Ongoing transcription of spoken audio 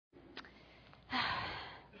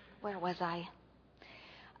where was I?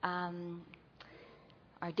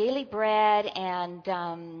 Our daily bread and...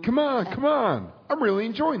 Come on. I'm really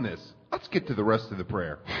enjoying this. Let's get to the rest of the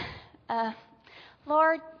prayer.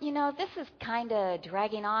 Lord, this is kind of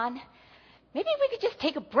dragging on. Maybe we could just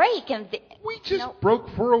take a break and... We just broke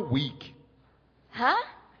for a week. Huh?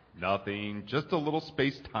 Nothing. Just a little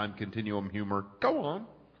space-time continuum humor. Go on.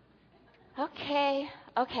 Okay.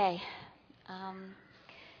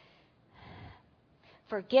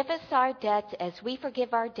 Forgive us our debts as we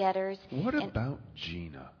forgive our debtors. What about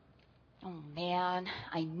Gina? Oh, man.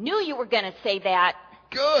 I knew you were going to say that.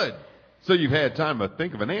 Good. So you've had time to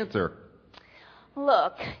think of an answer.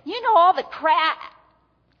 Look, you know all the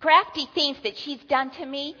crafty things that she's done to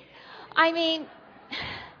me. I mean,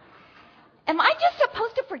 am I just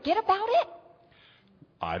supposed to forget about it?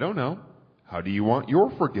 I don't know. How do you want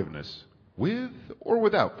your forgiveness? With or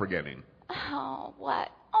without forgetting? Oh, what?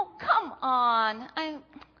 Oh, come on.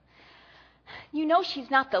 She's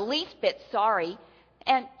not the least bit sorry.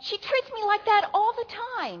 And she treats me like that all the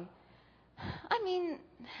time. I mean,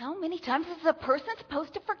 how many times is a person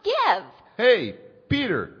supposed to forgive? Hey,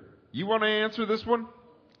 Peter, you want to answer this one?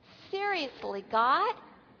 Seriously, God?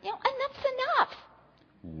 Enough's enough.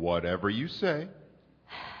 Whatever you say.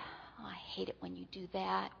 Oh, I hate it when you do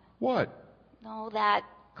that. What? No, that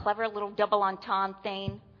clever little double entendre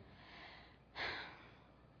thing.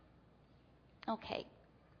 Okay.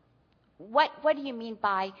 What do you mean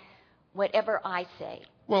by whatever I say?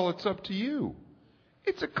 Well, it's up to you.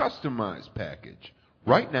 It's a customized package.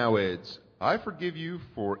 Right now it's, I forgive you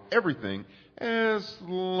for everything as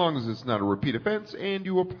long as it's not a repeat offense and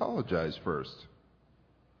you apologize first.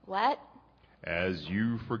 What? As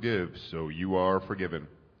you forgive, so you are forgiven.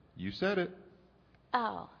 You said it.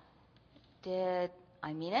 Oh. Did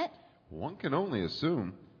I mean it? One can only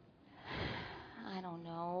assume. I don't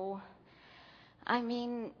know. I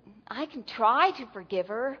mean, I can try to forgive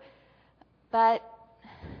her, but,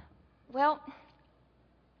 well,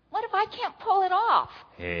 what if I can't pull it off?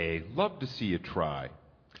 Hey, love to see you try.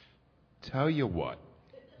 Tell you what,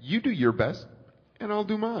 you do your best, and I'll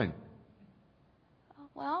do mine.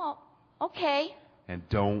 Well, okay. And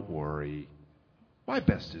don't worry, my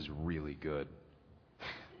best is really good.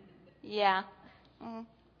 Yeah,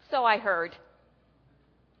 so I heard.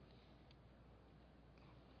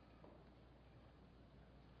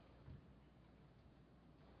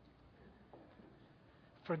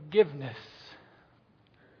 Forgiveness.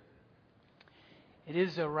 It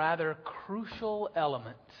is a rather crucial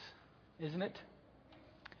element, isn't it,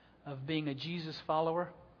 of being a Jesus follower?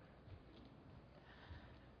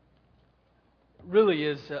 Really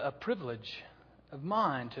is a privilege of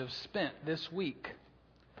mine to have spent this week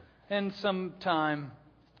and some time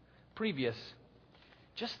previous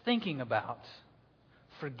just thinking about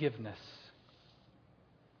forgiveness.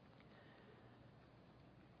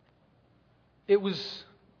 It was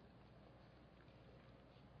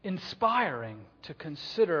inspiring to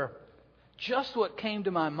consider just what came to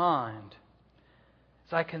my mind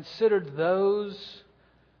as I considered those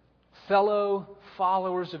fellow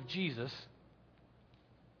followers of Jesus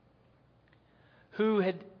who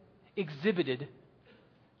had exhibited,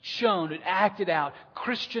 shown, and acted out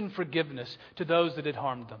Christian forgiveness to those that had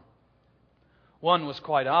harmed them. One was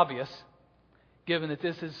quite obvious, given that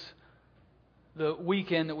this is the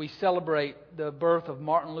weekend that we celebrate the birth of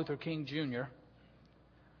Martin Luther King Jr.,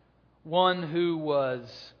 one who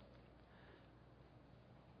was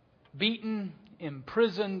beaten,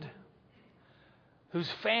 imprisoned, whose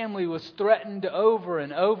family was threatened over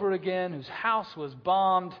and over again, whose house was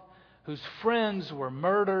bombed, whose friends were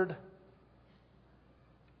murdered.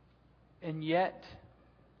 And yet,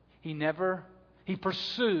 he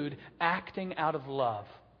pursued acting out of love,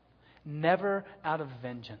 never out of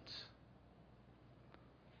vengeance.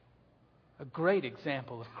 A great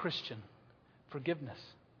example of Christian forgiveness.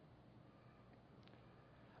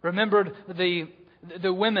 Remembered the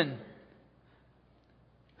women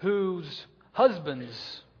whose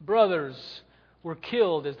husbands, brothers were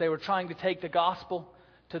killed as they were trying to take the gospel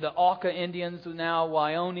to the Auca Indians, now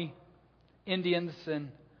Wyoming Indians, and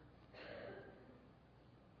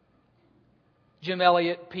Jim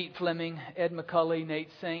Elliott, Pete Fleming, Ed McCully, Nate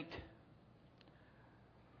Saint,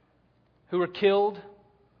 who were killed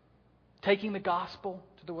taking the gospel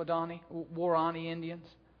to the Waorani Indians.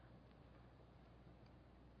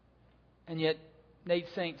 And yet Nate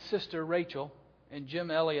Saint's sister Rachel and Jim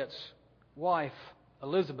Elliott's wife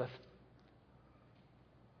Elizabeth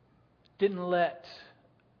didn't let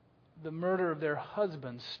the murder of their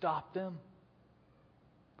husbands stop them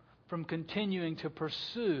from continuing to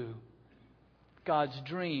pursue God's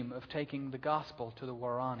dream of taking the gospel to the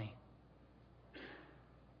Waorani.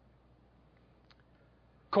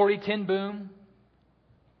 Corrie ten Boom,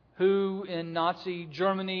 who in Nazi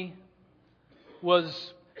Germany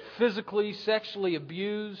was physically, sexually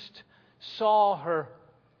abused, saw her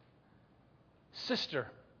sister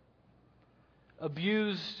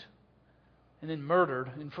abused and then murdered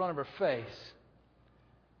in front of her face.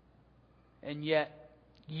 And yet,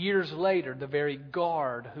 years later, the very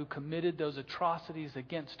guard who committed those atrocities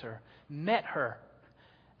against her met her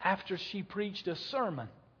after she preached a sermon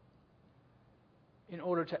in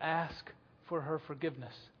order to ask for her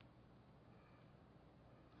forgiveness,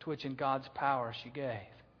 to which in God's power she gave.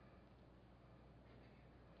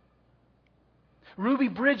 Ruby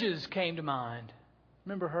Bridges came to mind.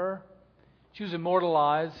 Remember her? She was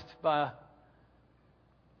immortalized by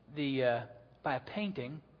a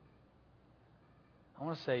painting. I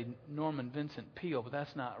want to say Norman Vincent Peale, but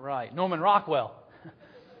that's not right. Norman Rockwell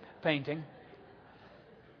painting.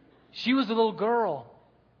 She was a little girl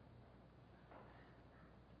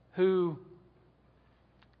who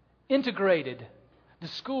integrated the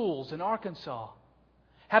schools in Arkansas,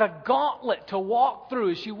 had a gauntlet to walk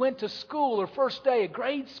through as she went to school, her first day of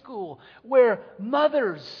grade school, where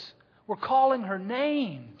mothers were calling her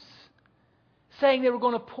names, saying they were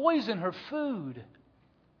going to poison her food.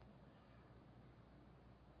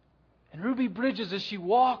 And Ruby Bridges, as she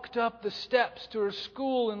walked up the steps to her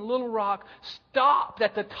school in Little Rock, stopped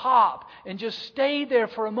at the top and just stayed there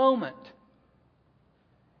for a moment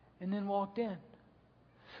and then walked in.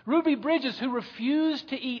 Ruby Bridges, who refused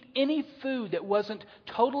to eat any food that wasn't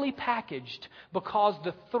totally packaged because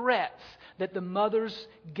the threats that the mothers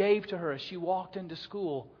gave to her as she walked into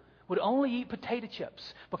school, would only eat potato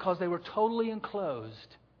chips because they were totally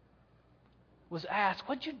enclosed, was asked,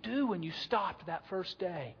 "What'd you do when you stopped that first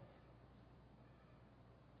day?"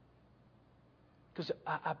 Because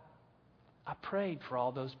I prayed for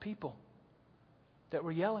all those people that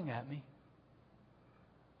were yelling at me.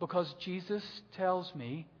 Because Jesus tells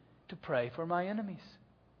me to pray for my enemies.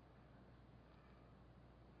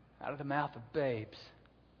 Out of the mouth of babes.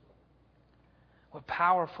 What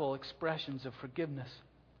powerful expressions of forgiveness.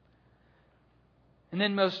 And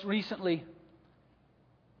then most recently,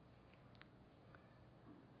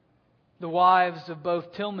 the wives of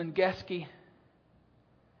both Tilman Geske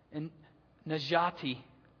and Najati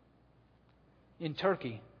in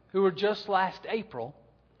Turkey, who were just last April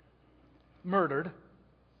murdered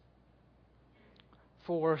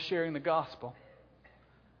for sharing the gospel.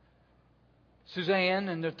 Suzanne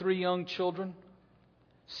and their 3 young children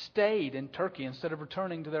stayed in Turkey instead of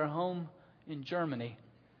returning to their home in Germany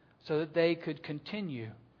so that they could continue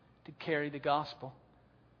to carry the gospel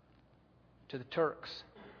to the Turks,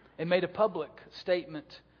 and made a public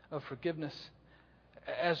statement of forgiveness,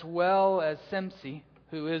 as well as Semsi,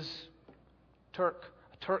 who is a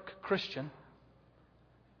Turk Christian,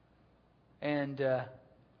 and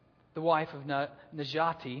the wife of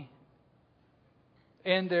Najati,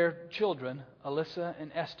 and their children, Alyssa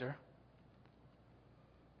and Esther,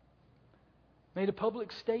 made a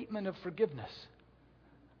public statement of forgiveness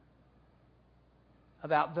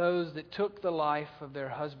about those that took the life of her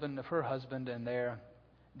husband, and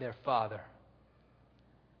their father.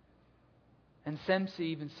 And Semsi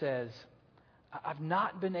even says, "I've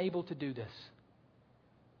not been able to do this.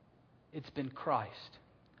 It's been Christ,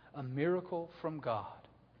 a miracle from God."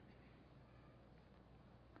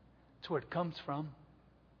 That's where it comes from.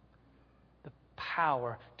 The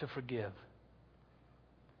power to forgive.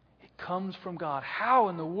 It comes from God. How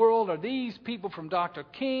in the world are these people, from Dr.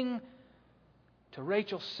 King to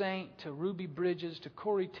Rachel Saint to Ruby Bridges to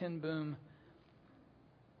Corrie ten Boom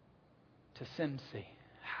to Semsi,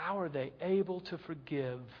 how are they able to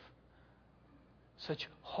forgive such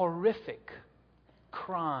horrific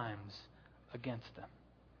crimes against them?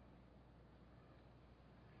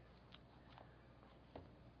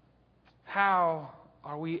 How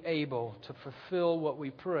are we able to fulfill what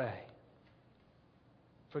we pray?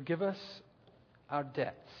 Forgive us our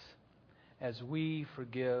debts as we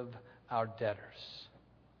forgive our debtors.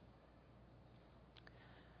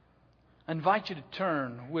 I invite you to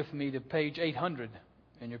turn with me to page 800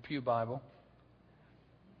 in your pew Bible.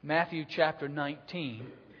 Matthew chapter 19.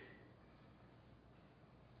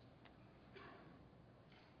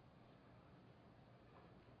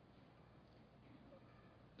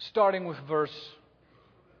 Starting with verse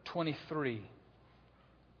 23.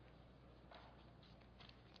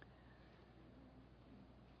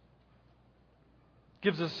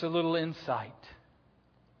 Gives us a little insight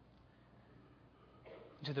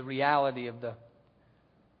into the reality of the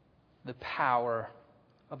power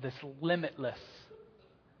of this limitless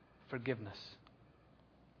forgiveness.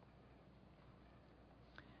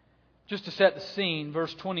 Just to set the scene,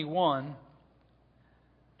 verse 21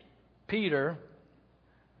 Peter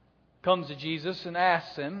comes to Jesus and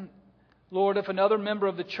asks Him, Lord, if another member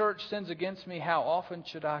of the church sins against me, how often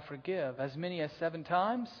should I forgive? As many as 7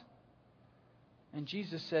 times? And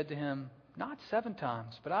Jesus said to him, not 7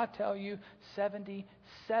 times, but I tell you,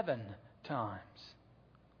 77 times.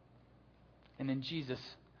 And then Jesus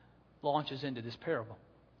launches into this parable,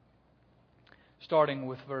 starting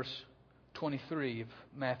with verse 23 of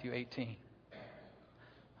Matthew 18.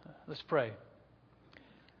 Let's pray.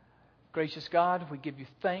 Gracious God, we give you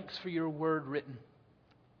thanks for your word written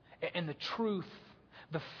and the truth,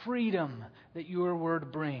 the freedom that your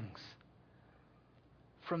word brings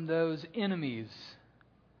from those enemies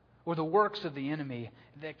or the works of the enemy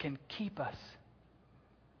that can keep us,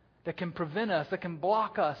 that can prevent us, that can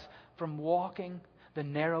block us from walking the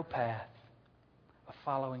narrow path of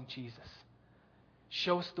following Jesus.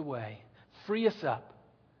 Show us the way. Free us up.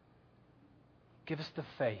 Give us the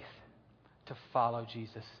faith to follow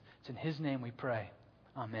Jesus. It's in His name we pray.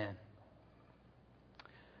 Amen.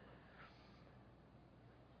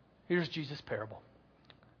 Here's Jesus' parable.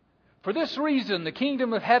 For this reason, the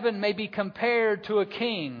kingdom of heaven may be compared to a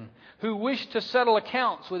king who wished to settle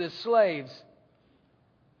accounts with his slaves.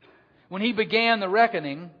 When he began the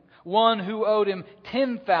reckoning, one who owed him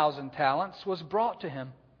 10,000 talents was brought to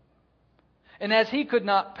him. And as he could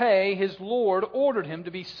not pay, his Lord ordered him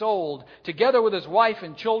to be sold, together with his wife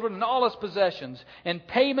and children and all his possessions, and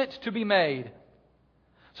payment to be made.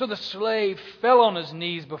 So the slave fell on his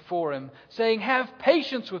knees before him, saying, have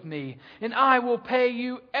patience with me, and I will pay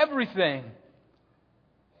you everything.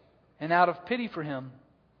 And out of pity for him,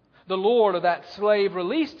 the Lord of that slave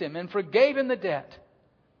released him and forgave him the debt.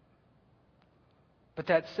 But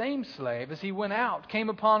that same slave, as he went out, came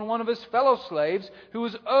upon one of his fellow slaves who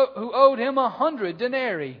owed him 100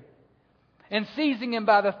 denarii. And seizing him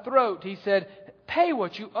by the throat, he said, pay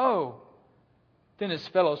what you owe. Then his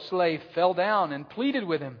fellow slave fell down and pleaded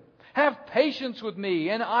with him, have patience with me,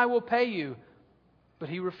 and I will pay you. But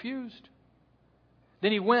he refused.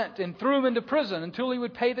 Then he went and threw him into prison until he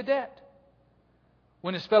would pay the debt.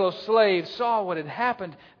 When his fellow slaves saw what had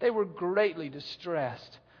happened, they were greatly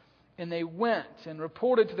distressed. And they went and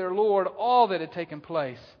reported to their Lord all that had taken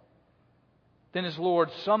place. Then his Lord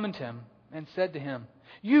summoned him and said to him,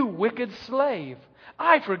 you wicked slave,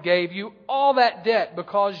 I forgave you all that debt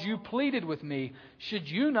because you pleaded with me. Should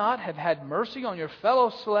you not have had mercy on your fellow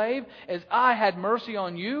slave as I had mercy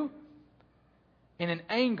on you? And in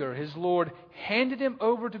anger, his Lord handed him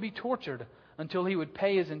over to be tortured until he would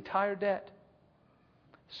pay his entire debt.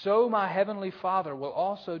 So my heavenly Father will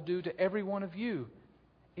also do to every one of you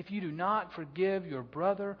if you do not forgive your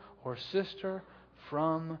brother or sister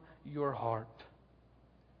from your heart.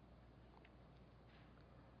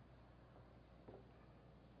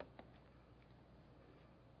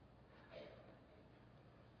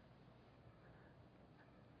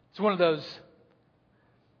 It's one of those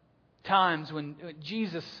times when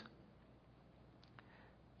Jesus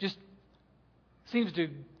just seems to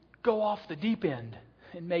go off the deep end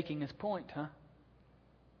in making his point, huh?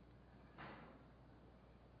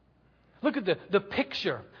 Look at the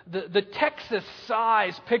picture, the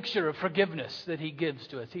Texas-size picture of forgiveness that he gives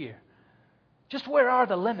to us here. Just where are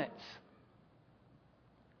the limits?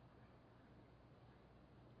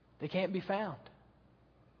 They can't be found.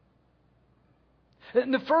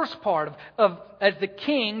 In the first part of as the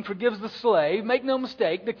king forgives the slave, make no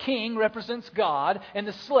mistake, the king represents God and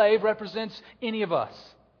the slave represents any of us.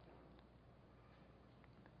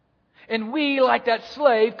 And we, like that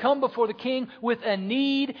slave, come before the king with a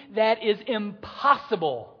need that is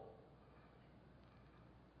impossible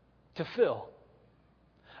to fill.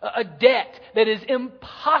 A debt that is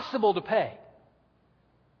impossible to pay. I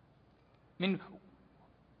mean,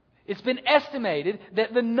 it's been estimated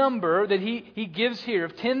that the number that he gives here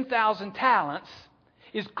of 10,000 talents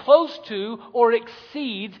is close to or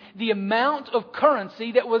exceeds the amount of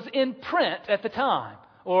currency that was in print at the time,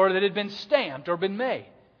 or that had been stamped or been made.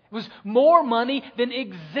 It was more money than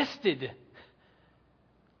existed.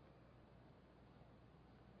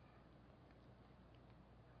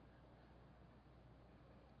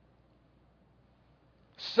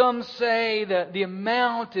 Some say that the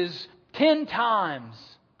amount is 10 times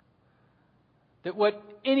that what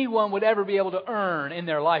anyone would ever be able to earn in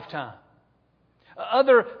their lifetime.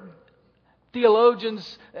 Other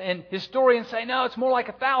theologians and historians say, no, it's more like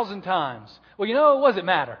 1,000 times. Well, what does it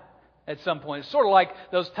matter at some point? It's sort of like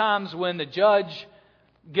those times when the judge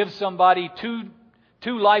gives somebody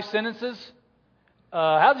two life sentences.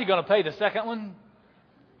 How's he going to pay the second one?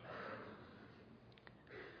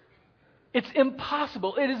 It's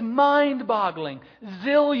impossible. It is mind-boggling.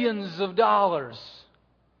 Zillions of dollars.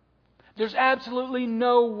 There's absolutely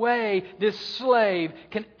no way this slave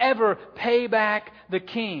can ever pay back the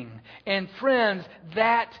king. And friends,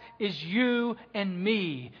 that is you and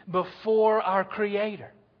me before our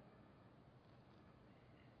Creator.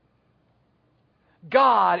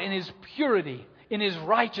 God, in His purity, in His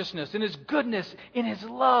righteousness, in His goodness, in His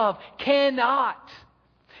love, cannot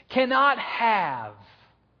have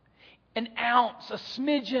an ounce, a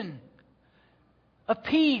smidgen, a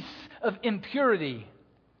piece of impurity,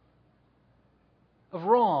 of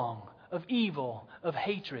wrong, of evil, of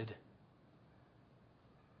hatred.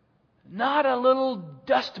 Not a little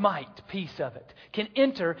dust mite piece of it can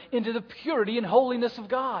enter into the purity and holiness of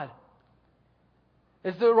God.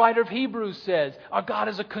 As the writer of Hebrews says, our God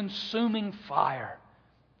is a consuming fire.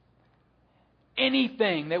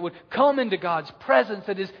 Anything that would come into God's presence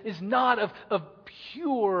that is not of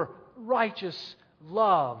pure, righteous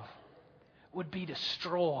love would be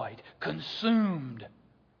destroyed, consumed.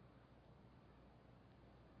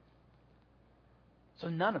 So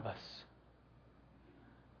none of us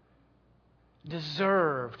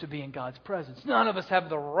deserve to be in God's presence. None of us have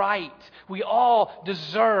the right. We all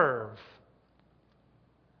deserve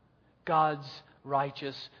God's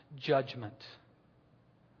righteous judgment,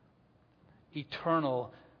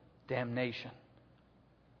 eternal damnation.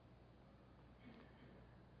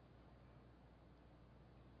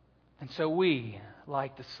 And so we,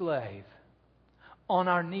 like the slave, on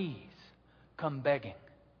our knees, come begging.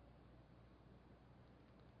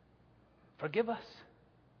 Forgive us.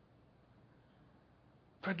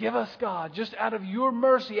 Forgive us, God. Just out of your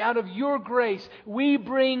mercy, out of your grace, we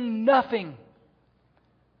bring nothing.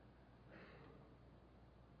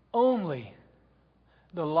 Only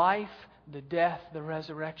the life, the death, the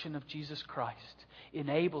resurrection of Jesus Christ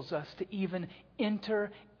enables us to even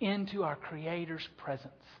enter into our Creator's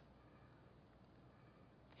presence.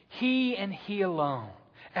 He and He alone,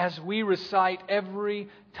 as we recite every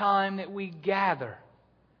time that we gather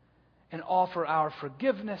and offer our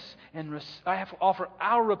forgiveness and offer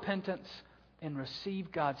our repentance and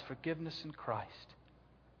receive God's forgiveness in Christ.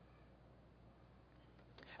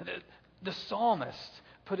 The psalmist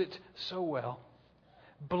put it so well.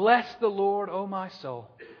 Bless the Lord, O my soul,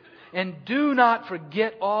 and do not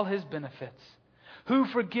forget all His benefits, who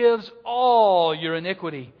forgives all your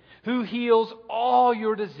iniquity, who heals all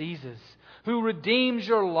your diseases, who redeems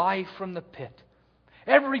your life from the pit.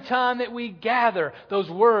 Every time that we gather, those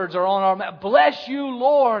words are on our mouth. Bless you,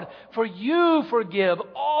 Lord, for you forgive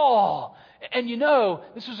all. And you know,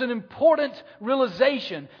 this was an important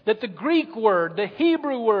realization that the Greek word, the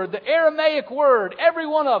Hebrew word, the Aramaic word, every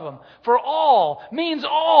one of them, for all, means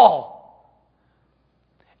all.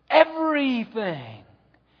 Everything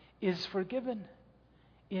is forgiven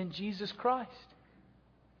in Jesus Christ.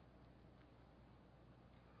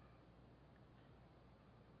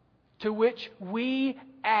 To which we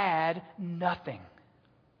add nothing.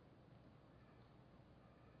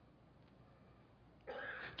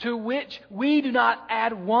 To which we do not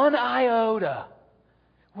add one iota.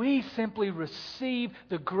 We simply receive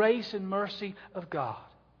the grace and mercy of God.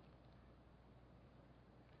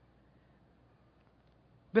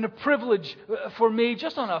 Been a privilege for me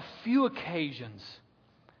just on a few occasions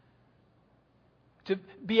to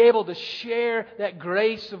be able to share that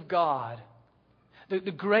grace of God, the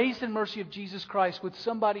grace and mercy of Jesus Christ with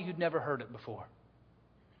somebody who'd never heard it before.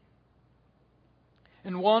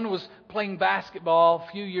 And one was playing basketball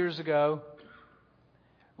a few years ago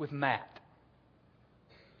with Matt.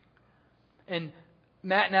 And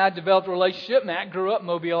Matt and I developed a relationship. Matt grew up in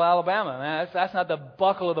Mobile, Alabama. Man, that's not the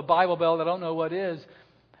buckle of the Bible Belt. I don't know what is.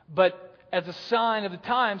 But as a sign of the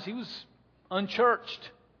times, he was unchurched.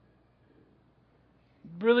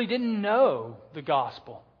 Really didn't know the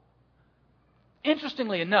gospel.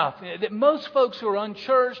 Interestingly enough, that most folks who are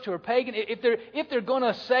unchurched, who are pagan, if they're going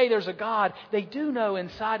to say there's a God, they do know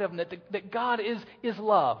inside of them that God is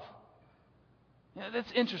love. You know,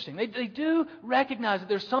 that's interesting. They do recognize that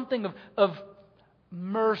there's something of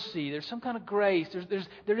mercy. There's some kind of grace.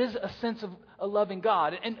 There is a sense of a loving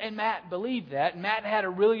God. And Matt believed that. Matt had a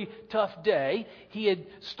really tough day. He had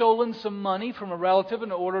stolen some money from a relative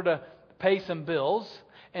in order to pay some bills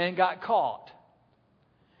and got caught.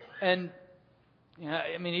 And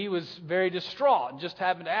he was very distraught. Just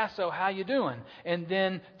happened to ask, so how you doing? And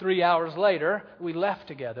then 3 hours later, we left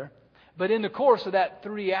together. But in the course of that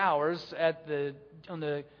 3 hours on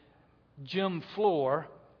the gym floor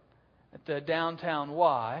at the downtown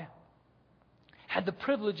Y, had the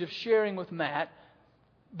privilege of sharing with Matt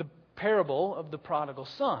the parable of the prodigal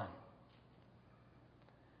son.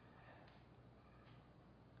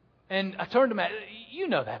 And I turned to Matt, you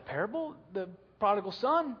know that parable, the prodigal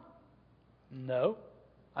son? No,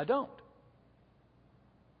 I don't.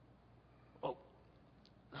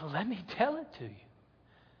 let me tell it to you.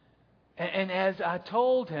 And as I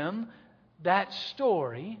told him that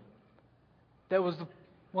story, that was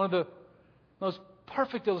one of the most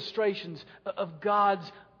perfect illustrations of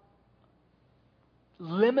God's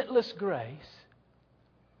limitless grace,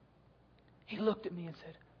 he looked at me and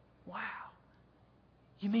said, "Wow,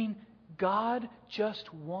 you mean God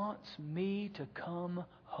just wants me to come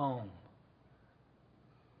home?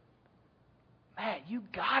 Matt, you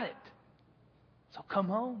got it. So come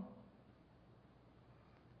home."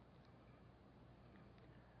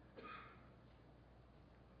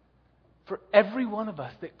 For every one of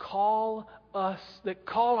us that call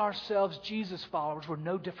ourselves Jesus followers, we're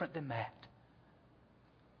no different than Matt.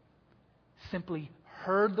 Simply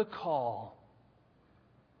heard the call,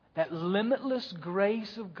 that limitless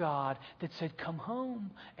grace of God that said, "Come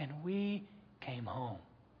home," and we came home.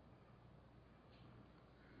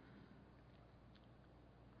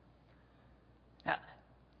 Now,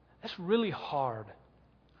 that's really hard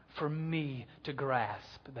for me to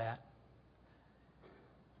grasp that.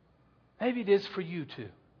 Maybe it is for you too.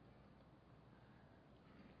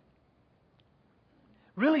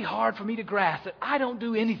 Really hard for me to grasp that I don't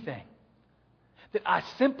do anything. That I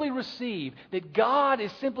simply receive, that God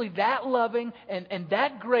is simply that loving and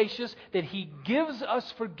that gracious that He gives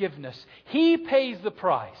us forgiveness. He pays the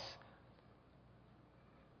price.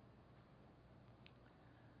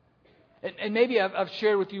 And maybe I've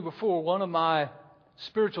shared with you before, one of my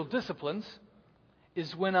spiritual disciplines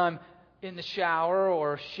is when I'm in the shower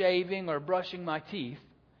or shaving or brushing my teeth,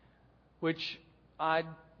 which I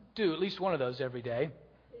do at least one of those every day.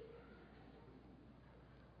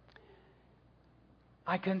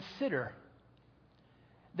 I consider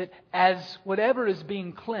that as whatever is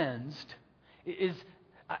being cleansed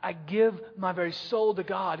I give my very soul to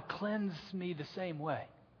God. Cleanse me the same way.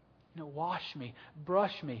 Wash me,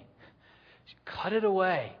 brush me, cut it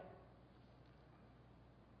away.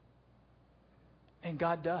 And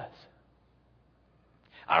God does.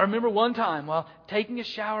 I remember one time while taking a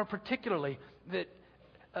shower particularly, that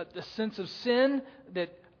the sense of sin that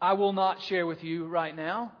I will not share with you right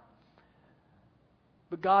now,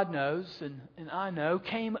 but God knows and I know,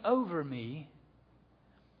 came over me.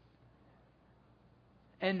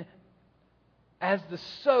 And as the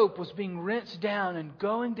soap was being rinsed down and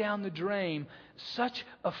going down the drain, such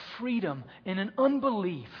a freedom and an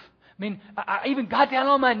unbelief. I mean, I even got down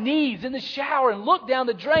on my knees in the shower and looked down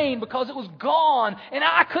the drain because it was gone and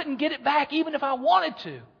I couldn't get it back even if I wanted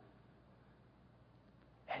to.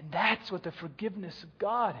 And that's what the forgiveness of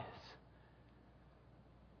God is.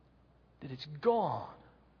 That it's gone.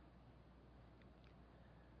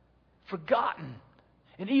 Forgotten.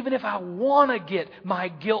 And even if I want to get my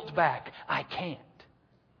guilt back, I can't.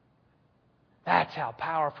 That's how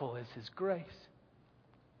powerful is His grace.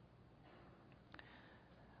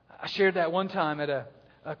 I shared that one time at a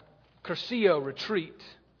Cursillo retreat,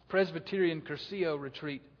 Presbyterian Cursillo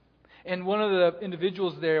retreat. And one of the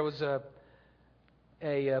individuals there was a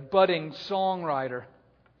budding songwriter.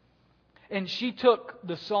 And she took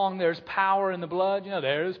the song, "There's Power in the Blood."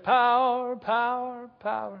 There's power, power,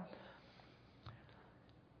 power.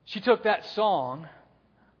 She took that song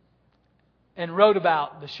and wrote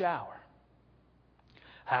about the shower.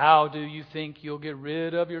 How do you think you'll get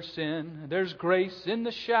rid of your sin? There's grace in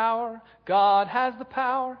the shower. God has the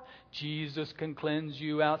power. Jesus can cleanse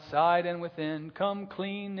you outside and within. Come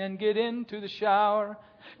clean and get into the shower.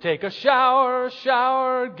 Take a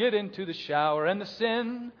shower, get into the shower, and the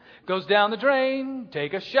sin goes down the drain.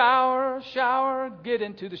 Take a shower, get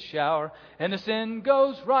into the shower, and the sin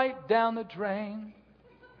goes right down the drain.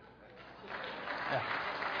 Yeah.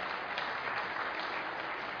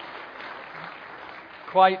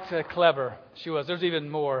 Quite clever she was. There's even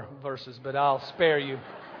more verses, but I'll spare you.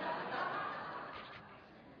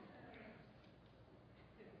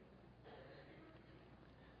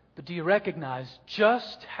 But do you recognize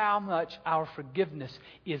just how much our forgiveness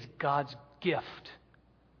is God's gift,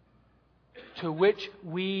 to which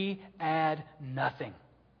we add nothing?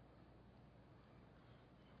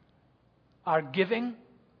 Our giving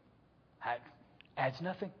adds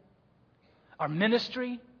nothing. Our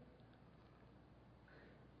ministry,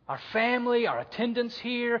 our family, our attendance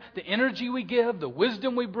here, the energy we give, the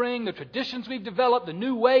wisdom we bring, the traditions we've developed, the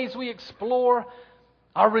new ways we explore,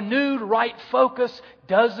 our renewed right focus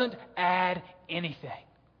doesn't add anything.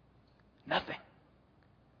 Nothing.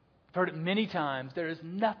 I've heard it many times. There is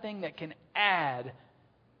nothing that can add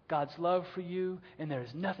God's love for you, and there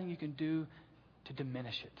is nothing you can do to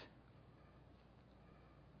diminish it.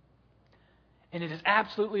 And it is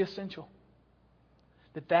absolutely essential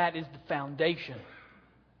that is the foundation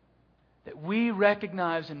that we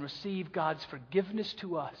recognize and receive God's forgiveness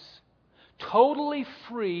to us, totally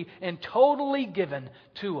free and totally given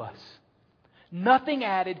to us. Nothing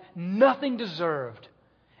added, nothing deserved.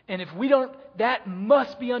 And if we don't, that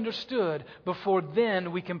must be understood before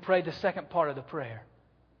then we can pray the second part of the prayer.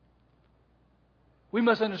 We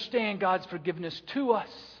must understand God's forgiveness to us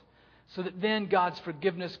so that then God's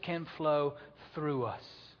forgiveness can flow through us.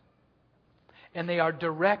 And they are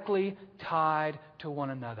directly tied to one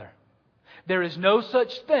another. There is no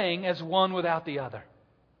such thing as one without the other.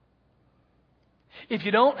 If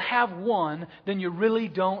you don't have one, then you really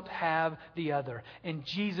don't have the other. And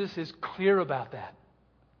Jesus is clear about that.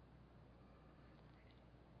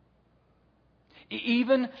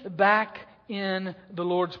 Even back in the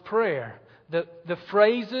Lord's Prayer, the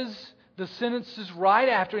phrases, the sentences right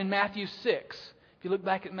after in Matthew 6. If you look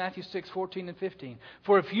back at Matthew 6, 14 and 15.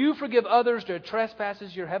 For if you forgive others their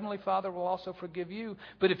trespasses, your heavenly Father will also forgive you.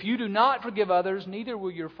 But if you do not forgive others, neither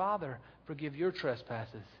will your Father forgive your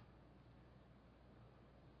trespasses.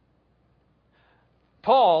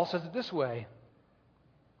 Paul says it this way.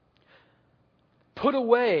 Put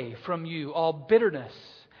away from you all bitterness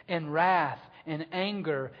and wrath and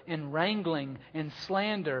anger and wrangling and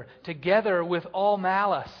slander, together with all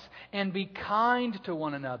malice, and be kind to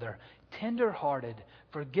one another, tender-hearted,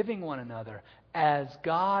 forgiving one another, as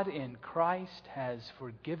God in Christ has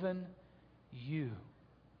forgiven you.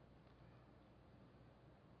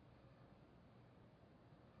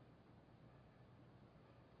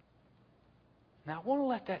 Now, I want to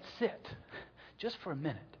let that sit just for a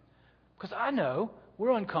minute, because I know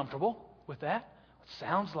we're uncomfortable with that. It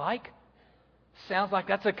sounds like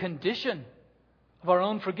that's a condition of our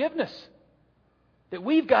own forgiveness. That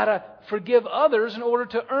we've got to forgive others in order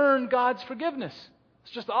to earn God's forgiveness.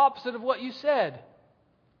 It's just the opposite of what you said.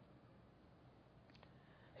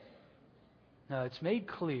 No, it's made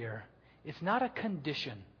clear. It's not a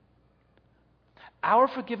condition. Our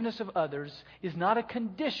forgiveness of others is not a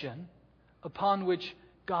condition upon which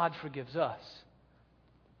God forgives us.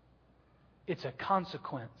 It's a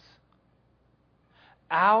consequence.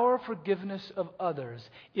 Our forgiveness of others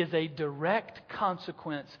is a direct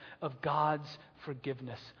consequence of God's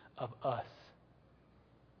forgiveness of us.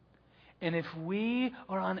 And if we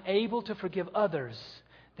are unable to forgive others,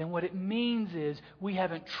 then what it means is we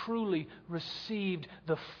haven't truly received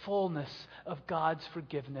the fullness of God's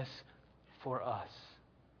forgiveness for us.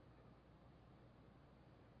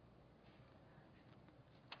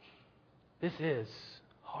 This is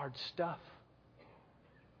hard stuff.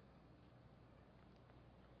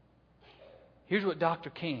 Here's what Dr.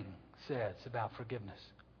 King says about forgiveness.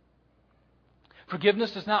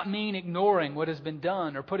 Forgiveness does not mean ignoring what has been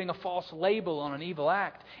done or putting a false label on an evil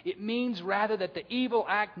act. It means rather that the evil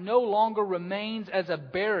act no longer remains as a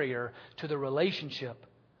barrier to the relationship.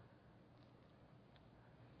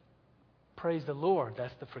 Praise the Lord,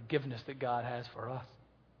 that's the forgiveness that God has for us.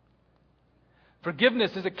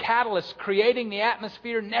 Forgiveness is a catalyst creating the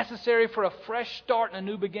atmosphere necessary for a fresh start and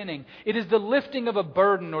a new beginning. It is the lifting of a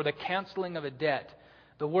burden or the canceling of a debt.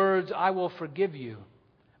 The words, I will forgive you,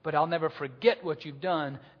 but I'll never forget what you've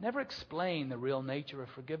done, never explain the real nature of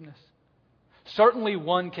forgiveness. Certainly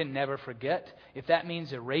one can never forget if that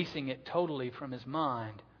means erasing it totally from his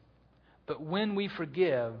mind. But when we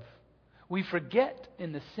forgive, we forget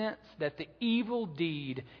in the sense that the evil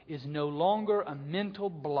deed is no longer a mental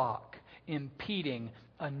block impeding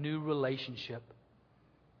a new relationship.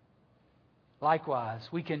 Likewise,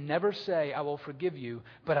 we can never say, I will forgive you,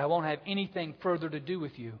 but I won't have anything further to do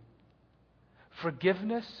with you.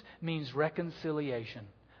 Forgiveness means reconciliation,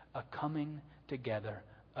 a coming together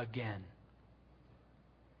again.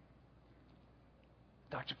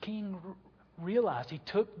 Dr. King realized, he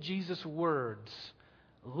took Jesus' words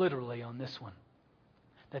literally on this one,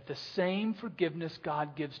 that the same forgiveness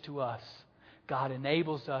God gives to us, God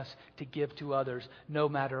enables us to give to others no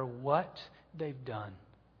matter what they've done.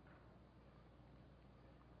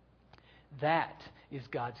 That is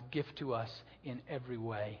God's gift to us in every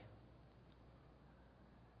way.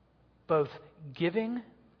 Both giving,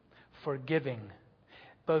 forgiving.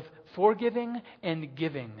 Both forgiving and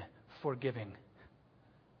giving, forgiving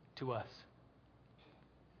to us.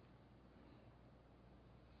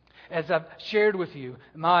 As I've shared with you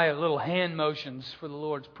my little hand motions for the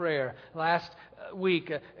Lord's Prayer last week,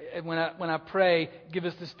 when I pray, give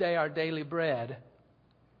us this day our daily bread,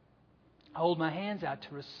 I hold my hands out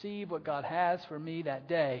to receive what God has for me that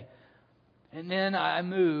day. And then I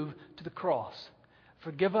move to the cross.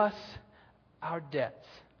 Forgive us our debts.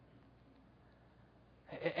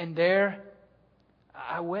 And there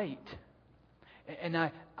I wait. And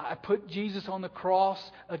I put Jesus on the cross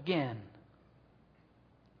again.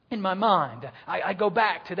 In my mind, I go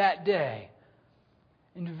back to that day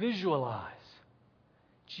and visualize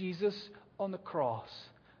Jesus on the cross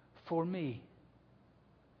for me.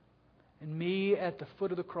 And me at the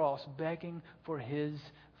foot of the cross begging for His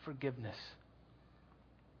forgiveness.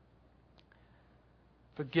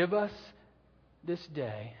 Forgive us this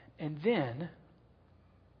day. And then,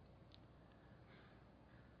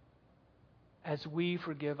 as we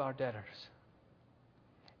forgive our debtors.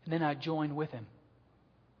 And then I join with Him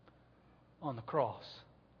on the cross.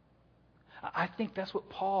 I think that's what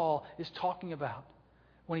Paul is talking about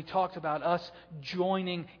when he talks about us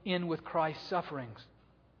joining in with Christ's sufferings.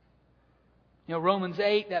 You know, Romans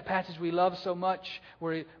 8, that passage we love so much,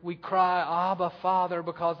 where we cry, Abba, Father,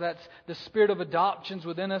 because that's the spirit of adoptions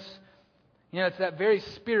within us. You know, it's that very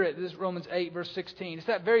Spirit, this is Romans 8, verse 16. It's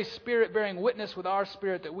that very Spirit bearing witness with our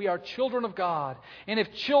spirit that we are children of God. And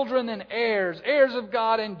if children, then heirs, heirs of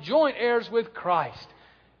God and joint heirs with Christ.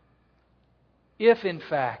 If, in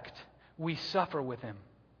fact, we suffer with Him,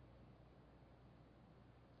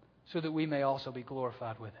 so that we may also be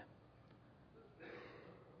glorified with Him.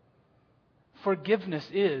 Forgiveness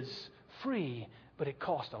is free, but it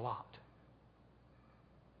costs a lot.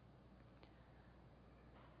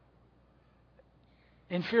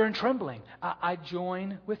 In fear and trembling, I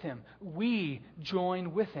join with Him. We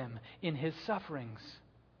join with Him in His sufferings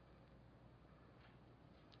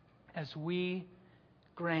as we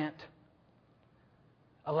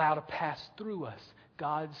allow to pass through us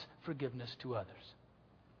God's forgiveness to others.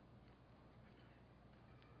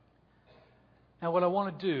 Now, what I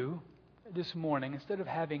want to do this morning, instead of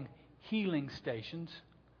having healing stations,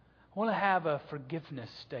 I want to have a forgiveness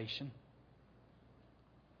station.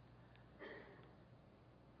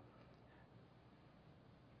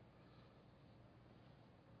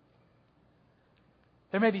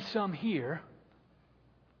 There may be some here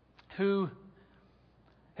who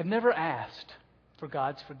have never asked for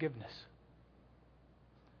God's forgiveness.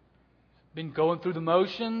 Been going through the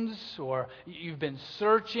motions, or you've been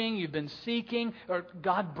searching, you've been seeking, or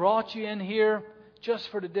God brought you in here just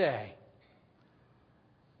for today.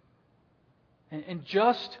 And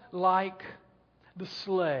just like the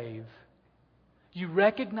slave, you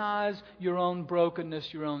recognize your own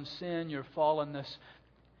brokenness, your own sin, your fallenness,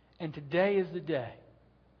 and today is the day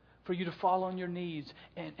for you to fall on your knees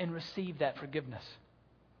and receive that forgiveness.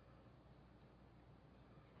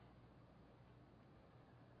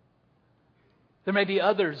 There may be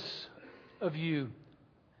others of you.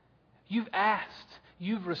 You've asked,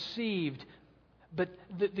 you've received, but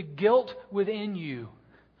the guilt within you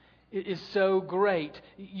is so great,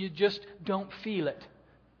 you just don't feel it.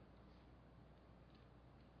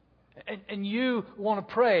 And you want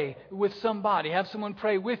to pray with somebody, have someone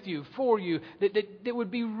pray with you, for you, that would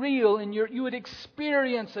be real, and you would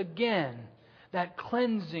experience again that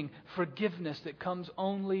cleansing forgiveness that comes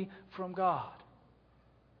only from God.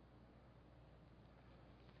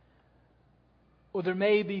 Or there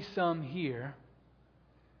may be some here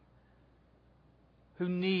who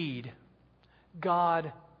need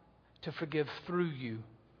God to forgive through you.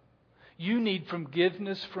 You need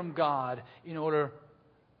forgiveness from God in order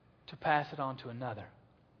to pass it on to another.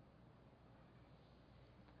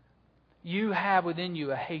 You have within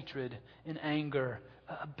you a hatred, an anger,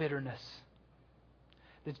 a bitterness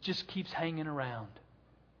that just keeps hanging around.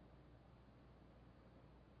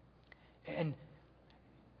 And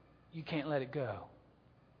you can't let it go.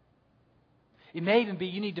 It may even be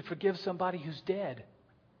you need to forgive somebody who's dead.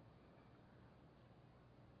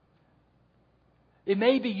 It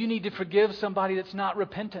may be you need to forgive somebody that's not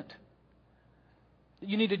repentant.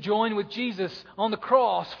 You need to join with Jesus on the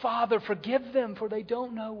cross. Father, forgive them, for they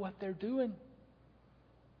don't know what they're doing.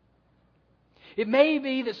 It may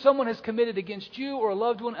be that someone has committed against you or a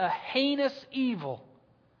loved one a heinous evil.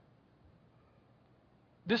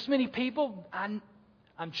 This many people, I'm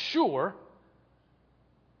sure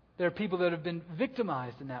there are people that have been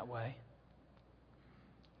victimized in that way.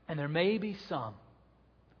 And there may be some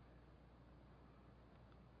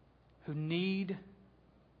who need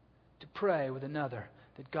to pray with another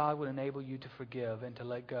that God would enable you to forgive and to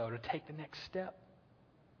let go, to take the next step.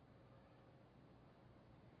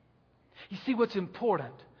 You see, what's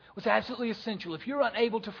important, what's absolutely essential, if you're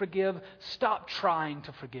unable to forgive, stop trying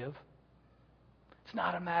to forgive. It's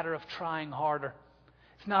not a matter of trying harder.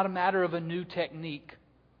 It's not a matter of a new technique.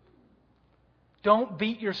 Don't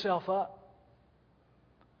beat yourself up.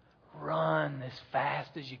 Run as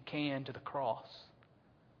fast as you can to the cross.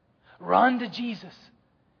 Run to Jesus.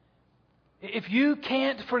 If you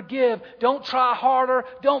can't forgive, don't try harder.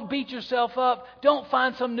 Don't beat yourself up. Don't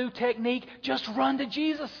find some new technique. Just run to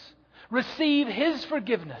Jesus. Receive His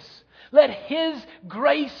forgiveness. Let His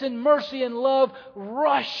grace and mercy and love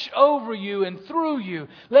rush over you and through you.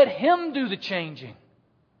 Let Him do the changing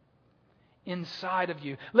inside of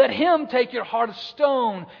you. Let Him take your heart of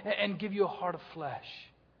stone and give you a heart of flesh.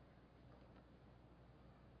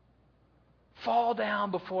 Fall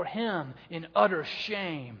down before Him in utter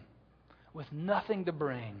shame with nothing to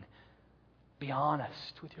bring. Be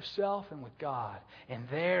honest with yourself and with God, and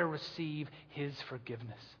there receive His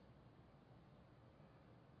forgiveness.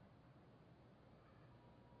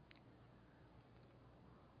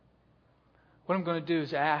 What I'm going to do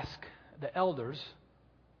is ask the elders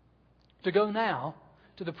to go now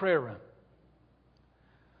to the prayer room.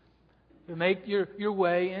 You make your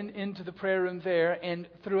way into the prayer room there, and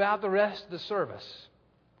throughout the rest of the service,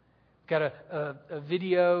 got a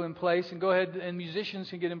video in place, and go ahead, and musicians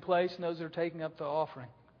can get in place, and those that are taking up the offering.